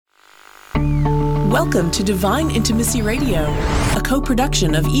Welcome to Divine Intimacy Radio, a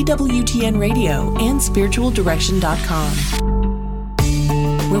co-production of EWTN Radio and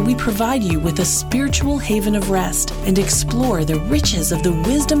SpiritualDirection.com, where we provide you with a spiritual haven of rest and explore the riches of the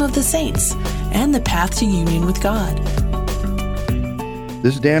wisdom of the saints and the path to union with God.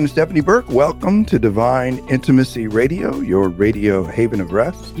 This is Dan and Stephanie Burke. Welcome to Divine Intimacy Radio, your radio haven of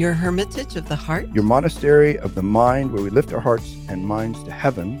rest. Your hermitage of the heart. Your monastery of the mind, where we lift our hearts and minds to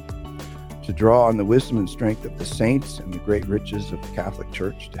heaven to draw on the wisdom and strength of the saints and the great riches of the Catholic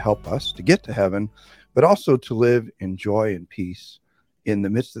Church to help us to get to heaven, but also to live in joy and peace in the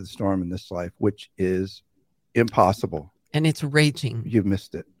midst of the storm in this life, which is impossible. And it's raging. You've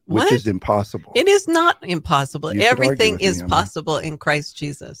missed it. What? Which is impossible. It is not impossible. Everything is possible in Christ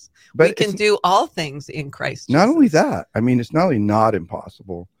Jesus. But we can do all things in Christ Jesus. Not only that, I mean, it's not only not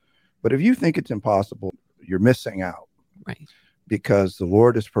impossible, but if you think it's impossible, you're missing out. Right. Because the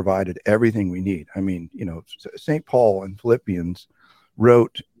Lord has provided everything we need. I mean, you know, St. Paul in Philippians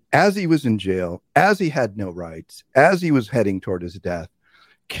wrote, as he was in jail, as he had no rights, as he was heading toward his death,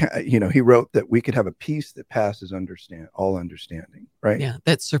 you know, he wrote that we could have a peace that passes all understanding, right? Yeah,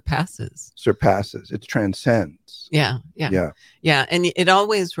 that surpasses. It transcends. Yeah. And it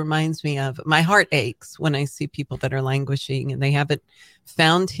always reminds me of, my heart aches when I see people that are languishing and they haven't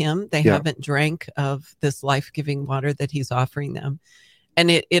found him. They haven't drank of this life-giving water that he's offering them. And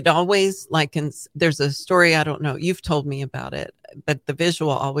it always, there's a story, I don't know, you've told me about it, but the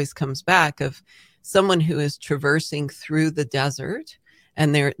visual always comes back of someone who is traversing through the desert.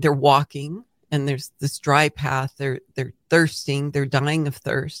 And they're walking, and there's this dry path. They're thirsting. They're dying of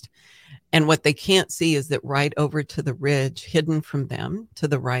thirst. And what they can't see is that right over to the ridge, hidden from them to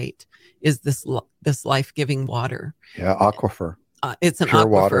the right, is this life-giving water. Yeah, aquifer. It's an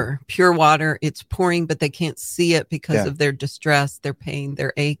aquifer, pure water. It's pouring, but they can't see it because of their distress, their pain,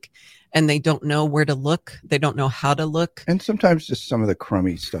 their ache. And they don't know where to look. They don't know how to look. And sometimes just some of the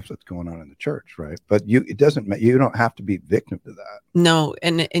crummy stuff that's going on in the church, right? But you don't have to be victim to that. No,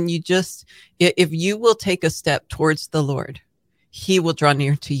 and you just, if you will take a step towards the Lord, he will draw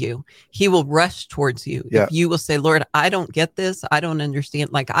near to you. He will rush towards you. Yeah. If you will say, Lord, I don't get this. I don't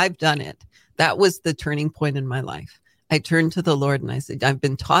understand. Like, I've done it. That was the turning point in my life. I turned to the Lord and I said, I've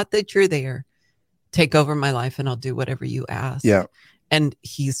been taught that you're there. Take over my life and I'll do whatever you ask. Yeah. And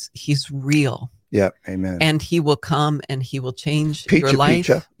he's real. Yeah. Amen. And he will come and he will change your life.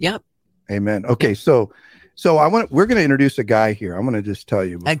 Yep. Amen. Okay. So we're going to introduce a guy here. I'm going to just tell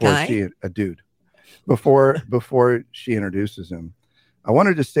you a dude, before she introduces him, I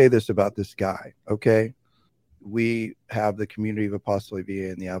wanted to say this about this guy. Okay. We have the community of Apostolic VA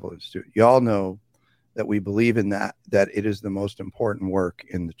and the Sophia Institute. You all know that we believe in that it is the most important work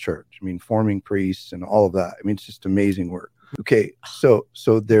in the church. I mean, forming priests and all of that. I mean, it's just amazing work. Okay, so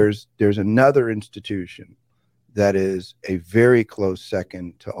there's another institution that is a very close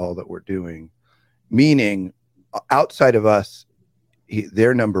second to all that we're doing, meaning outside of us,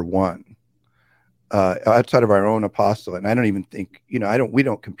 they're number one. Outside of our own apostolate, and I don't even think, we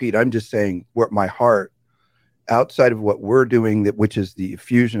don't compete. I'm just saying what my heart, outside of what we're doing, which is the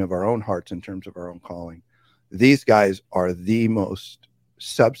effusion of our own hearts in terms of our own calling, these guys are the most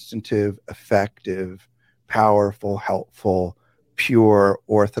substantive, effective, powerful, helpful, pure,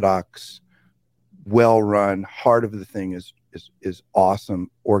 orthodox, well-run, heart of the thing is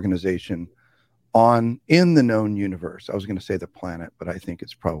awesome organization in the known universe. I was going to say the planet, but I think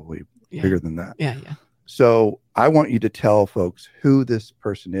it's probably bigger than that. Yeah. So I want you to tell folks who this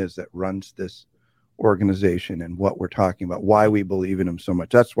person is that runs this organization and what we're talking about, why we believe in them so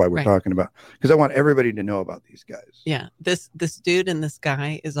much. That's why we're talking about, because I want everybody to know about these guys. Yeah. This dude and this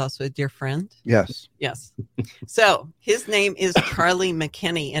guy is also a dear friend. Yes. So his name is Charlie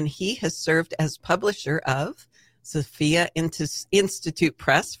McKinney, and he has served as publisher of Sophia Institute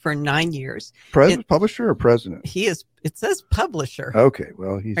Press for 9 years. Publisher or president? He is. It says publisher. Okay.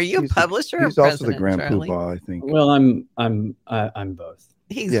 Well, are you a publisher? He's also the Grand Poobah, I think. Well, I'm both.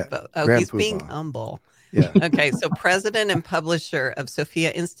 He's both. Oh, he's being humble. Yeah. Okay. So president and publisher of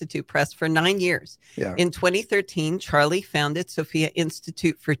Sophia Institute Press for 9 years. Yeah. In 2013, Charlie founded Sophia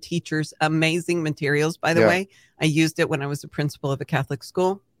Institute for Teachers. Amazing materials, by the way. I used it when I was a principal of a Catholic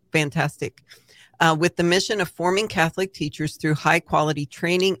school. Fantastic. With the mission of forming Catholic teachers through high quality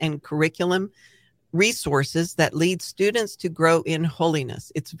training and curriculum resources that lead students to grow in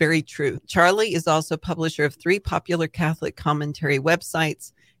holiness. It's very true. Charlie is also publisher of 3 popular Catholic commentary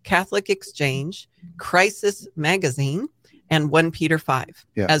websites, Catholic Exchange, Crisis Magazine, and 1 Peter 5,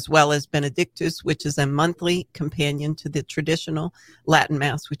 as well as Benedictus, which is a monthly companion to the traditional Latin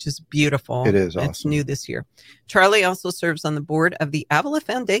Mass, which is beautiful. It is awesome. It's new this year. Charlie also serves on the board of the Avila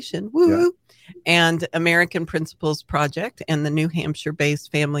Foundation, and American Principles Project, and the New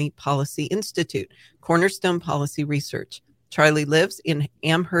Hampshire-based Family Policy Institute, Cornerstone Policy Research. Charlie lives in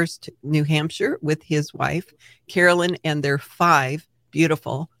Amherst, New Hampshire, with his wife, Carolyn, and their 5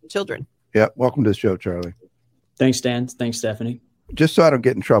 beautiful children. Yeah, welcome to the show, Charlie. Thanks, Dan. Thanks, Stephanie. Just so I don't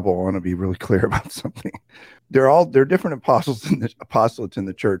get in trouble, I want to be really clear about something. There are different apostolates in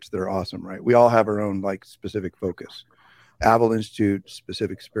the church that are awesome, right? We all have our own specific focus. Avila Institute,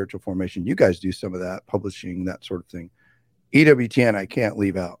 specific spiritual formation. You guys do some of that, publishing, that sort of thing. EWTN, I can't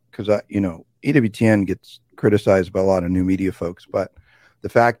leave out because EWTN gets criticized by a lot of new media folks, but the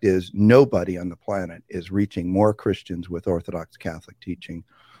fact is nobody on the planet is reaching more Christians with Orthodox Catholic teaching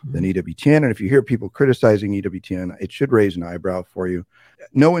than EWTN. And if you hear people criticizing EWTN, it should raise an eyebrow for you.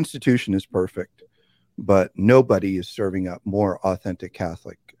 No institution is perfect, but nobody is serving up more authentic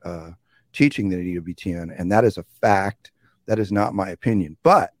Catholic teaching than EWTN. And that is a fact. That is not my opinion.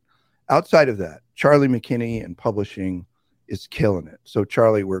 But outside of that, Charlie McKinney and publishing is killing it. So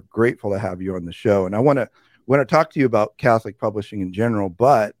Charlie, we're grateful to have you on the show. And I want to talk to you about Catholic publishing in general,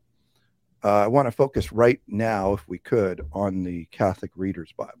 but I want to focus right now, if we could, on the Catholic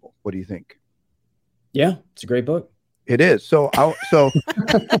Reader's Bible. What do you think? Yeah, it's a great book. It is. I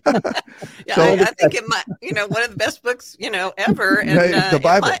think it might, one of the best books, ever. And the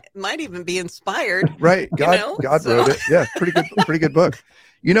Bible might even be inspired. Right. God wrote it. Yeah. Pretty good book.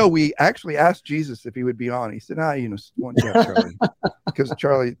 We actually asked Jesus if he would be on. He said, one Charlie, because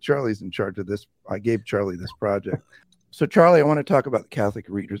Charlie's in charge of this. I gave Charlie this project. So Charlie, I want to talk about the Catholic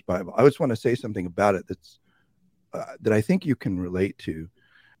Reader's Bible. I just want to say something about it that I think you can relate to.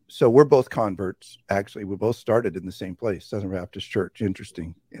 So we're both converts. Actually, we both started in the same place, Southern Baptist Church.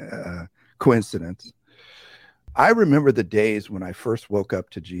 Interesting coincidence. I remember the days when I first woke up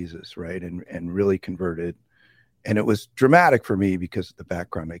to Jesus, right, and really converted. And it was dramatic for me because the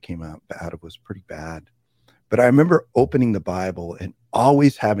background I came out of was pretty bad. But I remember opening the Bible and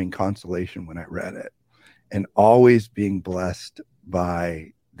always having consolation when I read it, and always being blessed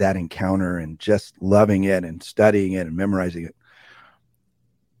by that encounter and just loving it and studying it and memorizing it.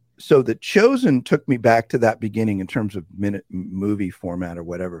 So The Chosen took me back to that beginning in terms of movie format or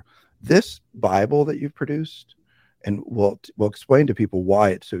whatever. This Bible that you've produced, and we'll explain to people why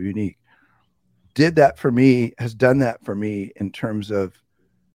it's so unique, has done that for me in terms of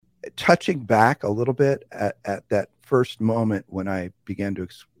touching back a little bit at that first moment when I began to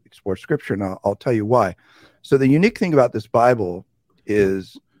explore Scripture. And I'll tell you why. So the unique thing about this Bible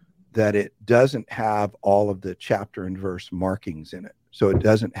is that it doesn't have all of the chapter and verse markings in it. So it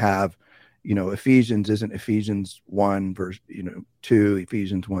doesn't have, Ephesians isn't Ephesians 1 verse 2,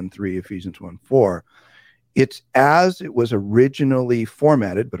 Ephesians 1:3, Ephesians 1:4. It's as it was originally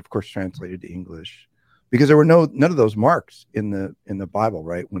formatted, but of course translated to English, because there were none of those marks in the Bible,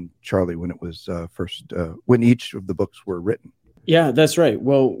 right? When it was when each of the books were written. Yeah, that's right.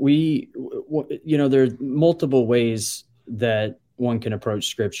 Well, there are multiple ways that one can approach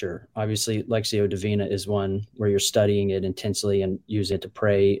Scripture. Obviously, Lectio Divina is one where you're studying it intensely and use it to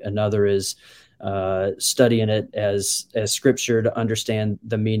pray. Another is studying it as Scripture to understand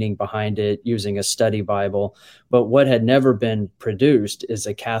the meaning behind it, using a study Bible. But what had never been produced is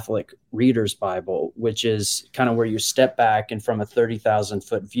a Catholic Reader's Bible, which is kind of where you step back and from a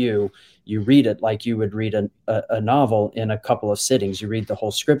 30,000-foot view, you read it like you would read a novel in a couple of sittings. You read the whole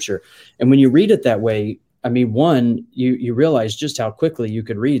Scripture. And when you read it that way, you realize just how quickly you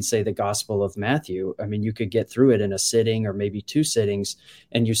could read, say, the Gospel of Matthew. You could get through it in a sitting or maybe 2 sittings,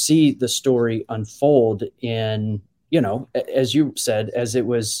 and you see the story unfold in, as you said, as it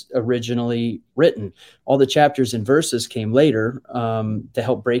was originally written. All the chapters and verses came later to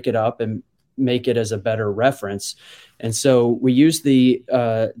help break it up and make it as a better reference. And so we used the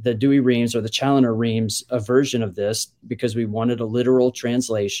Douay-Rheims or the Challoner-Rheims version of this because we wanted a literal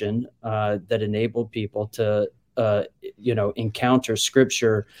translation that enabled people to, encounter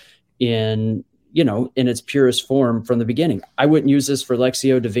Scripture in its purest form from the beginning. I wouldn't use this for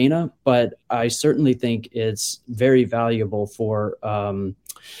Lectio Divina, but I certainly think it's very valuable for,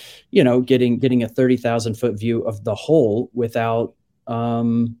 getting a 30,000-foot view of the whole without,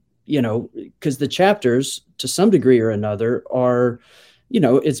 because the chapters to some degree or another are,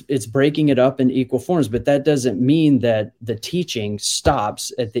 it's breaking it up in equal forms, but that doesn't mean that the teaching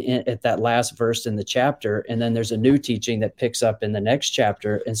stops at that last verse in the chapter. And then there's a new teaching that picks up in the next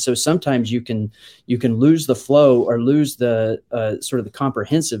chapter. And so sometimes you can lose the flow or lose the sort of the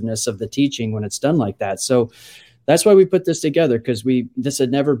comprehensiveness of the teaching when it's done like that. So that's why we put this together, because this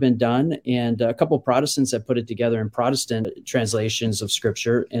had never been done. And a couple of Protestants have put it together in Protestant translations of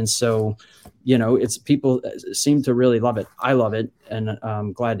scripture. And so, it's people seem to really love it. I love it. And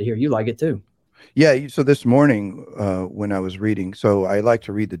I'm glad to hear you like it too. Yeah. So this morning when I was reading, so I like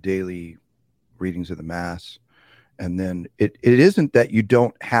to read the daily readings of the Mass. And then it isn't that you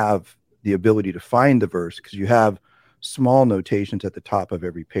don't have the ability to find the verse, because you have small notations at the top of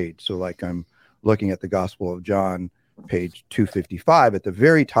every page. So like I'm looking at the Gospel of John, page 255, at the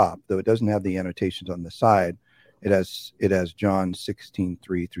very top, though it doesn't have the annotations on the side, it has John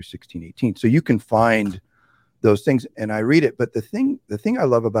 16:3 through 16:18. So you can find those things, and I read it. But the thing I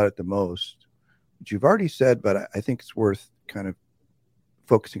love about it the most, which you've already said, but I think it's worth kind of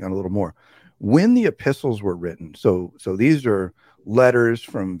focusing on a little more. When the epistles were written, so these are letters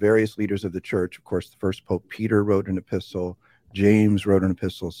from various leaders of the church. Of course, the first Pope Peter wrote an epistle, James wrote an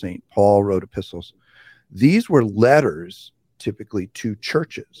epistle, St. Paul wrote epistles. These were letters typically to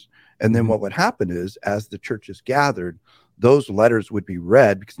churches. And then what would happen is, as the churches gathered, those letters would be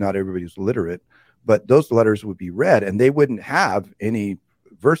read, because not everybody's literate, but those letters would be read, and they wouldn't have any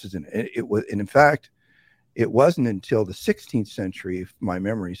verses in it. And in fact, it wasn't until the 16th century, if my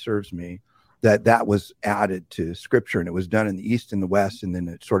memory serves me, that was added to scripture, and it was done in the East and the West, and then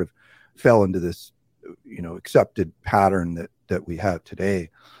it sort of fell into this, accepted pattern that we have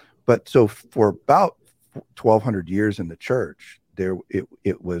today. But so for about 1,200 years in the church,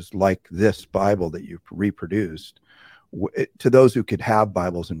 it was like this Bible that you reproduced. To those who could have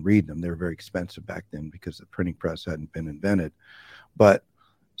Bibles and read them, they were very expensive back then because the printing press hadn't been invented. But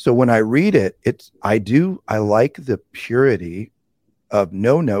so when I read it, I like the purity of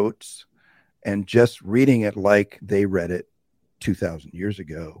no notes and just reading it like they read it 2,000 years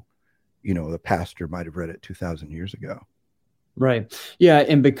ago. The pastor might have read it 2,000 years ago. Right. Yeah.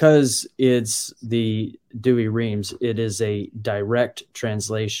 And because it's the Douay Rheims, it is a direct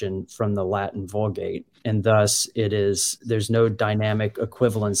translation from the Latin Vulgate. And thus there's no dynamic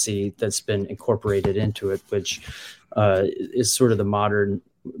equivalency that's been incorporated into it, which is sort of the modern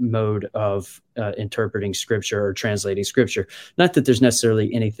mode of interpreting scripture or translating scripture. Not that there's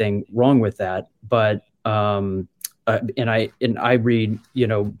necessarily anything wrong with that, but and I read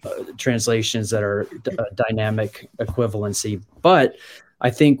translations that are dynamic equivalency. But I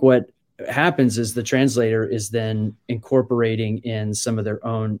think what happens is the translator is then incorporating in some of their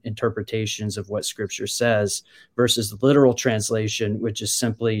own interpretations of what scripture says, versus the literal translation, which is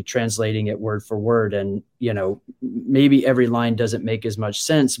simply translating it word for word. And maybe every line doesn't make as much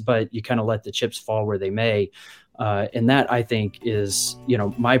sense, but you kind of let the chips fall where they may. And that, I think, is,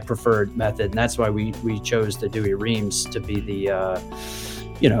 my preferred method. And that's why we chose the Douay Rheims to be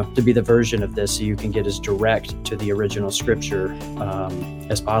the version of this, so you can get as direct to the original scripture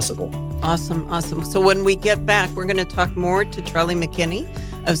as possible. Awesome. So when we get back, we're going to talk more to Charlie McKinney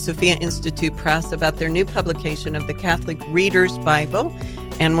of Sophia Institute Press about their new publication of the Catholic Reader's Bible.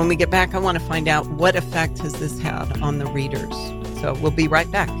 And when we get back, I want to find out what effect has this had on the readers. So we'll be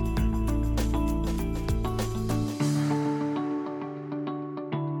right back.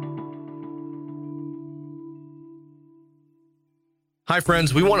 Hi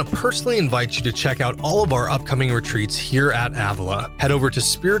friends, we want to personally invite you to check out all of our upcoming retreats here at Avila. Head over to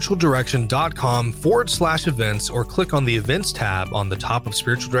spiritualdirection.com/events or click on the events tab on the top of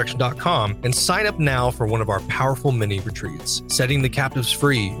spiritualdirection.com and sign up now for one of our powerful mini retreats. Setting the Captives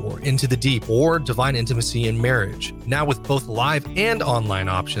Free, or Into the Deep, or Divine Intimacy in Marriage. Now with both live and online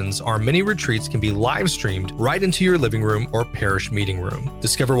options, our mini retreats can be live streamed right into your living room or parish meeting room.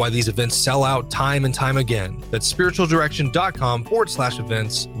 Discover why these events sell out time and time again. That's spiritualdirection.com/events.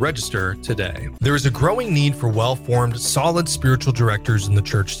 Register today. There is a growing need for well-formed, solid spiritual directors in the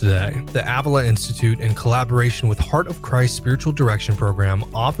church today. The Avila Institute, in collaboration with Heart of Christ Spiritual Direction Program,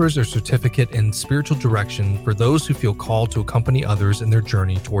 offers a certificate in spiritual direction for those who feel called to accompany others in their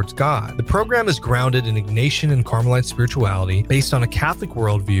journey towards God. The program is grounded in Ignatian and Carmelite spirituality, based on a Catholic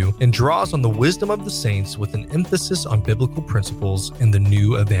worldview, and draws on the wisdom of the saints with an emphasis on biblical principles in the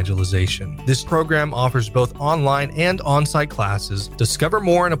new evangelization. This program offers both online and on-site classes. Discover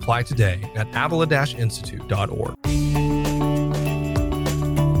more and apply today at avila-institute.org.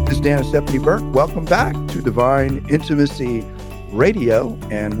 This is Dan and Stephanie Burke. Welcome back to Divine Intimacy Radio.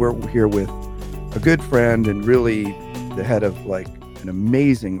 And we're here with a good friend and really the head of an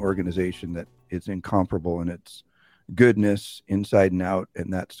amazing organization that is incomparable in its goodness inside and out.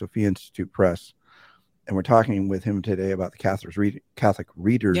 And that's Sophia Institute Press. And we're talking with him today about the Catholic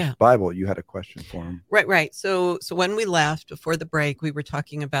Reader's Bible. You had a question for him. Right. So when we left before the break, we were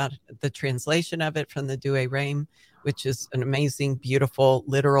talking about the translation of it from the Douay Rheims. which is an amazing, beautiful,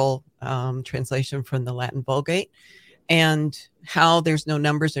 literal translation from the Latin Vulgate, and how there's no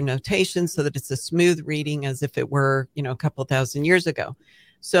numbers or notations, so that it's a smooth reading as if it were, a couple thousand years ago.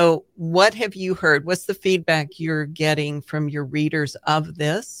 So what have you heard? What's the feedback you're getting from your readers of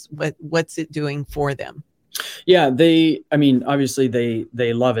this? What's it doing for them? Yeah, obviously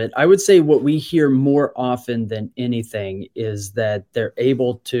they love it. I would say what we hear more often than anything is that they're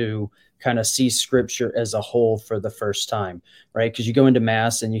able to kind of see scripture as a whole for the first time, right? Because you go into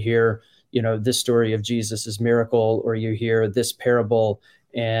Mass and you hear, this story of Jesus's miracle, or you hear this parable,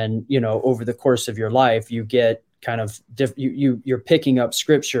 and, over the course of your life, you get kind of you're picking up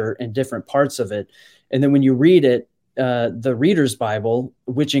scripture in different parts of it. And then when you read it, the Reader's Bible,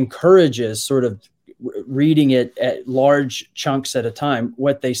 which encourages sort of reading it at large chunks at a time,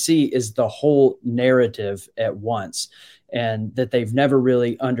 what they see is the whole narrative at once, and that they've never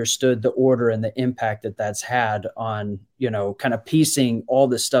really understood the order and the impact that that's had on, kind of piecing all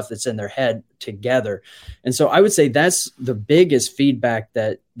this stuff that's in their head together. And so I would say that's the biggest feedback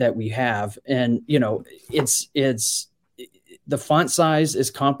that we have. And, it's the font size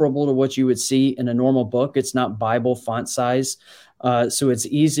is comparable to what you would see in a normal book. It's not Bible font size. So it's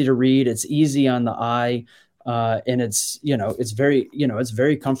easy to read. It's easy on the eye. And it's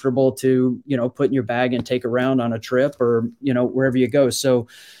very comfortable to, put in your bag and take around on a trip, or, wherever you go. So,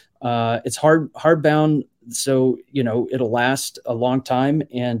 it's hardbound. So, it'll last a long time.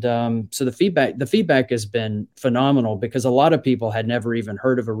 And, so the feedback has been phenomenal, because a lot of people had never even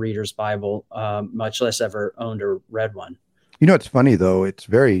heard of a Reader's Bible, much less ever owned or read one. It's funny though. It's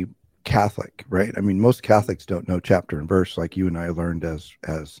very Catholic, right? I mean, most Catholics don't know chapter and verse like you and I learned as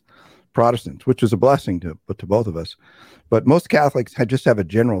Protestants, which is a blessing to both of us. But most Catholics just have a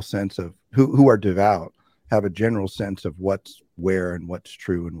general sense of who are devout, have a general sense of what's where and what's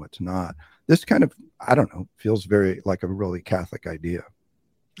true and what's not. This kind of, I don't know, feels very like a really Catholic idea.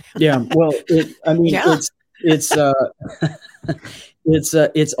 Yeah. Well, it's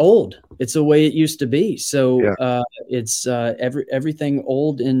old. It's the way it used to be. So it's everything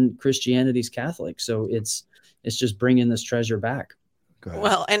old in Christianity's Catholic. So it's just bringing this treasure back.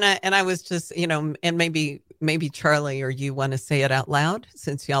 Well, and I was just, and maybe Charlie or you want to say it out loud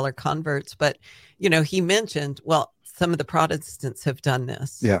since y'all are converts, but, he mentioned, well, some of the Protestants have done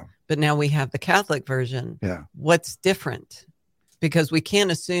this. Yeah. But now we have the Catholic version. Yeah. What's different? Because we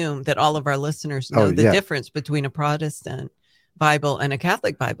can't assume that all of our listeners know the difference between a Protestant Bible and a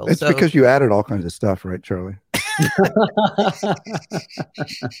Catholic Bible. It's because you added all kinds of stuff, right, Charlie?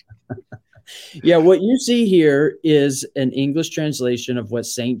 Yeah, what you see here is an English translation of what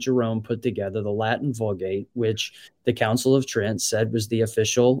St. Jerome put together, the Latin Vulgate, which the Council of Trent said was the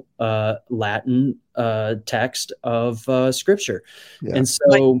official Latin text of Scripture. Yeah. And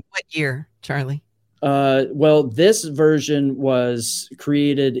so, what year, Charlie? Well, this version was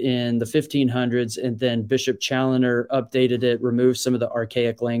created in the 1500s, and then Bishop Challoner updated it, removed some of the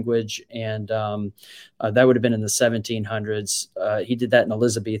archaic language, and that would have been in the 1700s. He did that in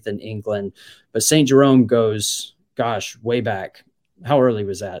Elizabethan England, but St. Jerome goes, way back. How early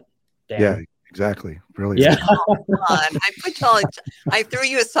was that? Dan? Yeah, exactly. Really? Yeah. I threw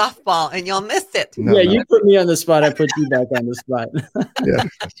you a softball and y'all missed it. No. You put me on the spot. I put you back on the spot. Yeah,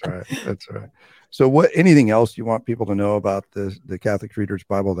 that's right. So anything else you want people to know about the Catholic Reader's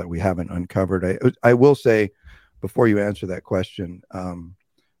Bible that we haven't uncovered? I will say, before you answer that question,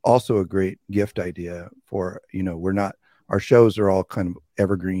 also a great gift idea for, our shows are all kind of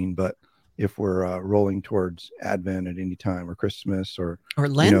evergreen, but if we're rolling towards Advent at any time, or Christmas, or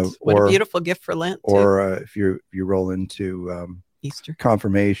Lent, what a beautiful gift for Lent. Or if you roll into Easter,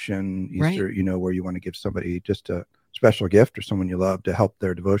 confirmation, Easter, right. Where you want to give somebody just a special gift or someone you love to help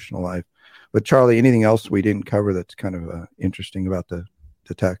their devotional life. But Charlie, anything else we didn't cover that's kind of interesting about the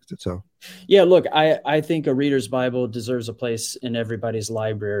text itself? Yeah, look, I think a Reader's Bible deserves a place in everybody's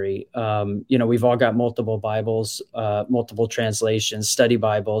library. We've all got multiple Bibles, multiple translations, study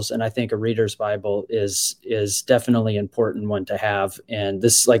Bibles, and I think a Reader's Bible is definitely an important one to have. And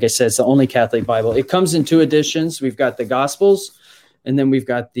this, like I said, it's the only Catholic Bible. It comes in 2 editions. We've got the Gospels, and then we've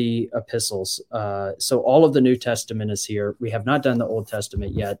got the epistles. So all of the New Testament is here. We have not done the Old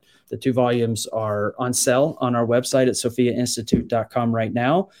Testament yet. The 2 volumes are on sale on our website at sophiainstitute.com right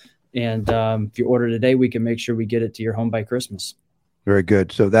now. And if you order today, we can make sure we get it to your home by Christmas. Very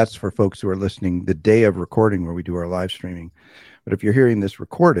good. So that's for folks who are listening the day of recording, where we do our live streaming. But if you're hearing this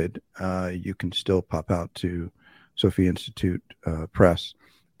recorded, you can still pop out to Sophia Institute Press.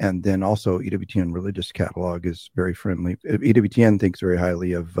 And then also EWTN Religious Catalog is very friendly. EWTN thinks very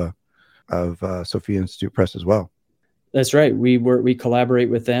highly of Sophia Institute Press as well. That's right. We collaborate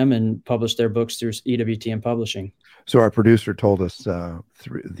with them and publish their books through EWTN Publishing. So our producer told us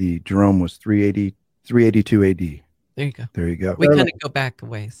the Jerome was 382 AD. There you go. There you go. We kind of go back a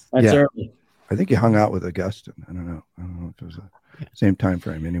ways. That's early. I think he hung out with Augustine. I don't know if it was the same time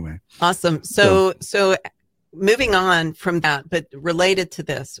frame anyway. Awesome. So moving on from that, but related to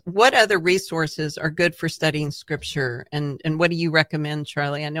this, what other resources are good for studying scripture? And what do you recommend,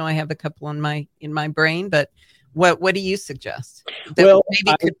 Charlie? I know I have a couple in my brain, but what do you suggest that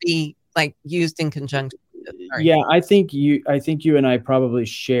maybe could be like used in conjunction? Sorry. Yeah, I think you and I probably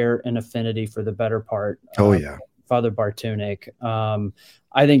share an affinity for the better part. Oh yeah. Father Bartunek.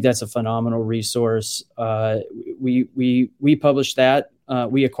 I think that's a phenomenal resource. We published that.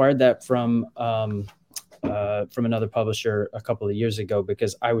 We acquired that from another publisher a couple of years ago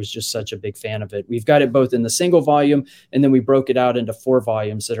because I was just such a big fan of it. We've got it both in the single volume, and then we broke it out into 4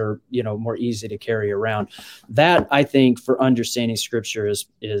 volumes that are, more easy to carry around. That, I think, for understanding scripture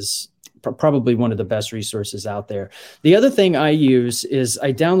is probably one of the best resources out there. The other thing I use is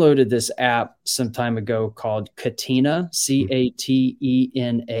I downloaded this app some time ago called Catena, Catena.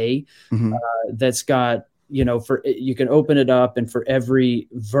 That's got, you can open it up, and for every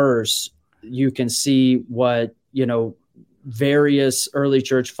verse, you can see what, various early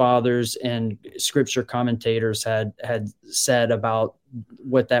church fathers and scripture commentators had said about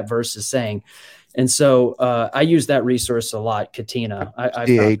what that verse is saying. And so I use that resource a lot, Catena.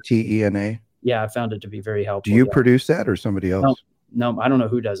 Catena. Yeah, I found it to be very helpful. Do you produce that or somebody else? No, I don't know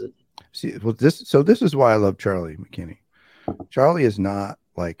who does it. See, well, this is why I love Charlie McKinney. Charlie is not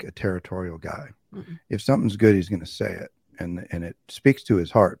like a territorial guy. Mm-hmm. If something's good, he's going to say it. And it speaks to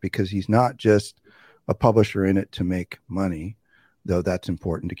his heart because he's not just a publisher in it to make money, though that's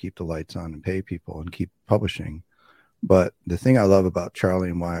important to keep the lights on and pay people and keep publishing. But the thing I love about Charlie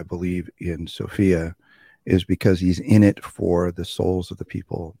and why I believe in Sophia is because he's in it for the souls of the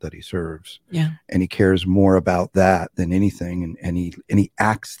people that he serves. Yeah. And he cares more about that than anything. And he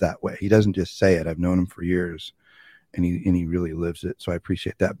acts that way. He doesn't just say it. I've known him for years and he really lives it. So I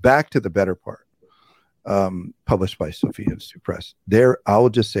appreciate that. Back to the better part. Published by Sophia Institute Press. I will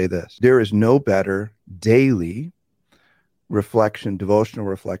just say this. There is no better daily devotional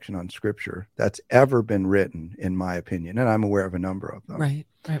reflection on scripture that's ever been written, in my opinion. And I'm aware of a number of them. Right.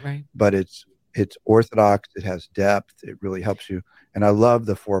 But it's orthodox. It has depth. It really helps you. And I love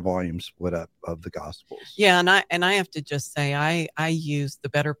the 4-volume split up of the Gospels. Yeah. And I have to just say, I used the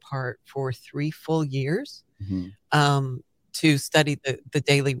better part for 3 full years. Mm-hmm. To study the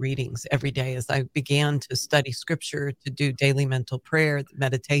daily readings every day as I began to study scripture, to do daily mental prayer,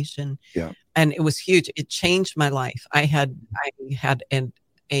 meditation. Yeah. And it was huge. It changed my life. I had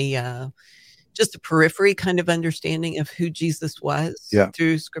just a periphery kind of understanding of who Jesus was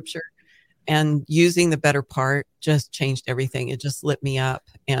through scripture, and using the better part just changed everything. It just lit me up,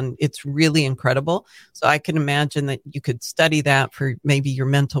 and it's really incredible. So I can imagine that you could study that for maybe your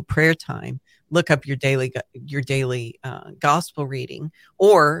mental prayer time. Look up your daily gospel reading,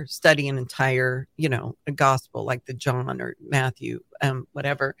 or study an entire, a gospel like the John or Matthew,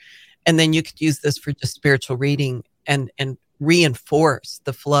 whatever. And then you could use this for just spiritual reading and reinforce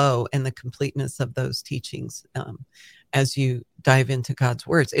the flow and the completeness of those teachings as you dive into God's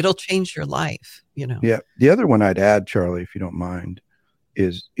words. It'll change your life, Yeah. The other one I'd add, Charlie, if you don't mind,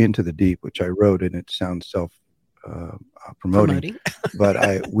 is Into the Deep, which I wrote, and it sounds promoting,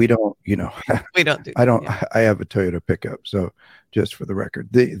 but we don't, we don't do. I have a Toyota pickup, so just for the record,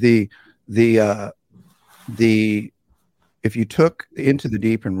 the if you took Into the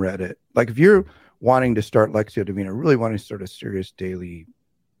Deep and read it, like if you're wanting to start Lectio Divina, really wanting to start a serious daily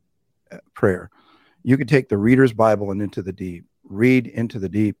prayer, you could take the Reader's Bible and Into the Deep, read Into the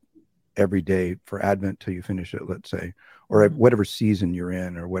Deep every day for Advent till you finish it, let's say, or whatever season you're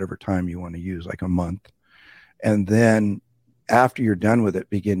in or whatever time you want to use, like a month. And then after you're done with it,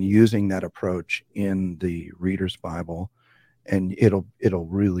 begin using that approach in the Reader's Bible, and it'll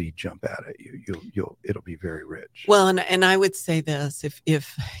really jump out at you. It'll be very rich. Well, and I would say this,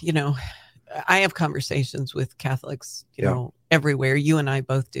 if I have conversations with Catholics, everywhere. You and I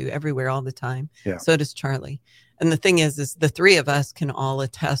both do, everywhere, all the time. Yeah. So does Charlie. And the thing is the 3 of us can all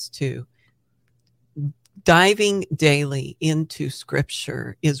attest to diving daily into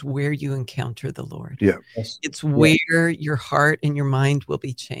scripture is where you encounter the Lord. Yeah. It's where your heart and your mind will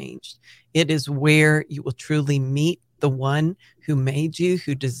be changed. It is where you will truly meet the one who made you,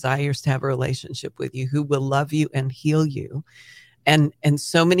 who desires to have a relationship with you, who will love you and heal you. And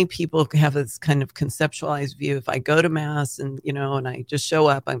so many people have this kind of conceptualized view. If I go to mass and, and I just show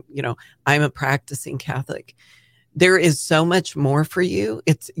up, I'm a practicing Catholic. There is so much more for you.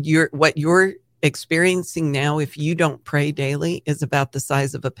 It's what you're experiencing now, if you don't pray daily, is about the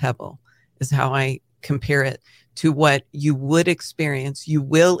size of a pebble, is how I compare it to what you will experience,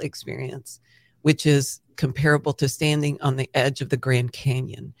 which is comparable to standing on the edge of the Grand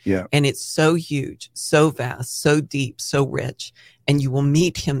Canyon. Yeah. And it's so huge, so vast, so deep, so rich. And you will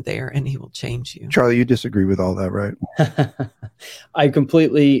meet him there and he will change you. Charlie, you disagree with all that, right? I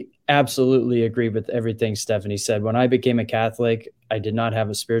absolutely agree with everything Stephanie said. When I became a Catholic, I did not have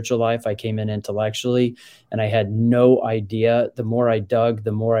a spiritual life. I came in intellectually and I had no idea. The more I dug,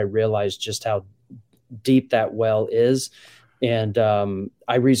 the more I realized just how deep that well is. And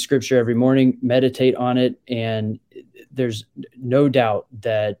I read scripture every morning, meditate on it, and there's no doubt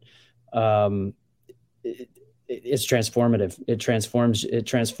that it's transformative. It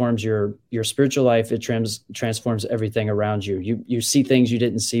transforms your spiritual life. It transforms everything around you. You see things you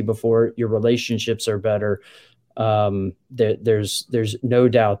didn't see before. Your relationships are better. There's no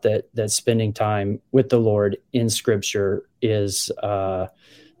doubt that spending time with the Lord in scripture is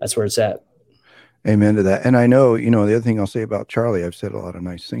that's where it's at. Amen to that. And I know, the other thing I'll say about Charlie, I've said a lot of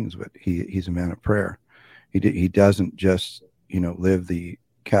nice things, but he's a man of prayer. He doesn't just, live the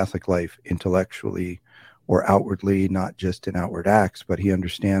Catholic life intellectually or outwardly, not just in outward acts, but he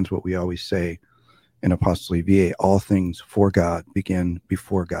understands what we always say in Apostoli Viae, all things for God begin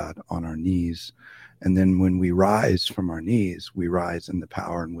before God on our knees. And then when we rise from our knees, we rise in the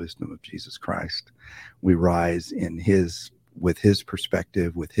power and wisdom of Jesus Christ. We rise with his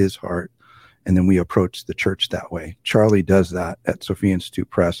perspective, with his heart. And then we approach the church that way. Charlie does that at Sophia Institute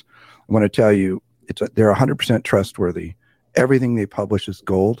Press. I want to tell you, they're 100% trustworthy. Everything they publish is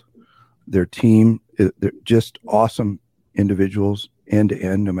gold. Their team, they're just awesome individuals, end to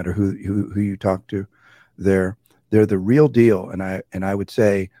end. No matter who you talk to, they're the real deal. And I would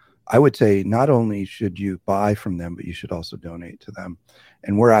say not only should you buy from them, but you should also donate to them.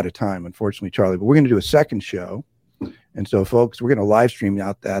 And we're out of time, unfortunately, Charlie. But we're going to do a second show. And so, folks, we're going to live stream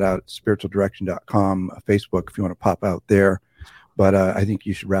out at spiritualdirection.com, Facebook, if you want to pop out there. But I think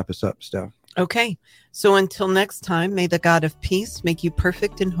you should wrap us up, Steph. Okay. So until next time, may the God of peace make you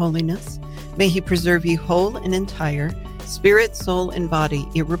perfect in holiness. May he preserve you whole and entire, spirit, soul, and body,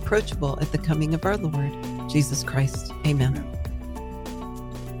 irreproachable at the coming of our Lord, Jesus Christ. Amen. Amen.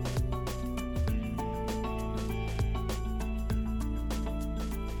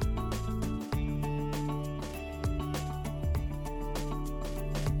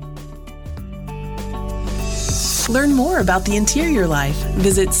 Learn more about the interior life.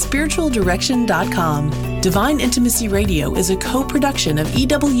 Visit spiritualdirection.com. Divine Intimacy Radio is a co-production of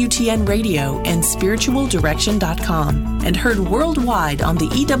EWTN Radio and spiritualdirection.com and heard worldwide on the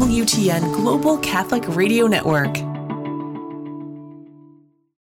EWTN Global Catholic Radio Network.